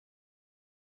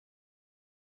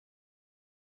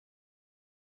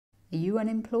Are you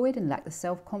unemployed and lack the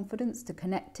self-confidence to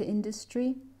connect to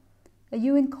industry? Are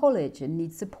you in college and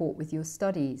need support with your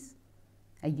studies?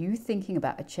 Are you thinking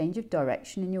about a change of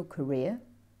direction in your career?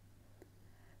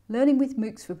 Learning with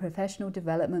MOOCs for Professional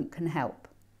Development can help.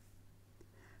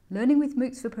 Learning with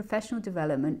MOOCs for Professional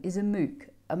Development is a MOOC,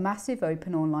 a massive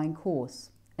open online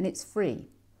course, and it's free.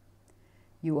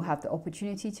 You will have the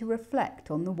opportunity to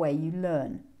reflect on the way you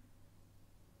learn.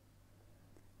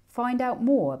 Find out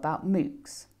more about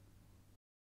MOOCs.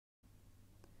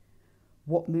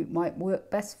 What MOOC might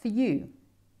work best for you?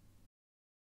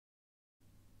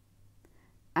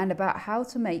 And about how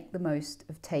to make the most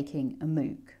of taking a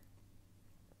MOOC.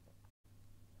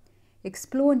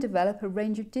 Explore and develop a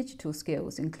range of digital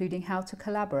skills, including how to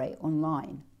collaborate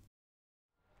online.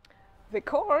 The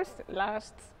course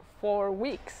lasts 4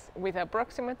 weeks with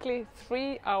approximately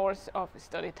 3 hours of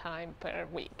study time per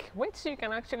week, which you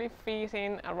can actually fit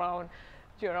in around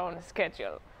your own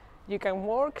schedule. You can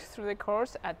work through the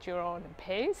course at your own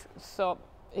pace, so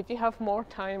if you have more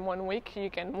time one week,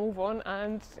 you can move on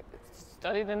and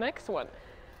study the next one.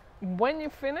 When you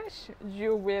finish,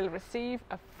 you will receive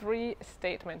a free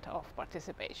statement of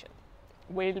participation.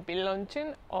 We'll be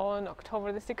launching on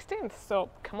October the 16th, so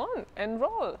come on,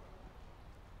 enroll!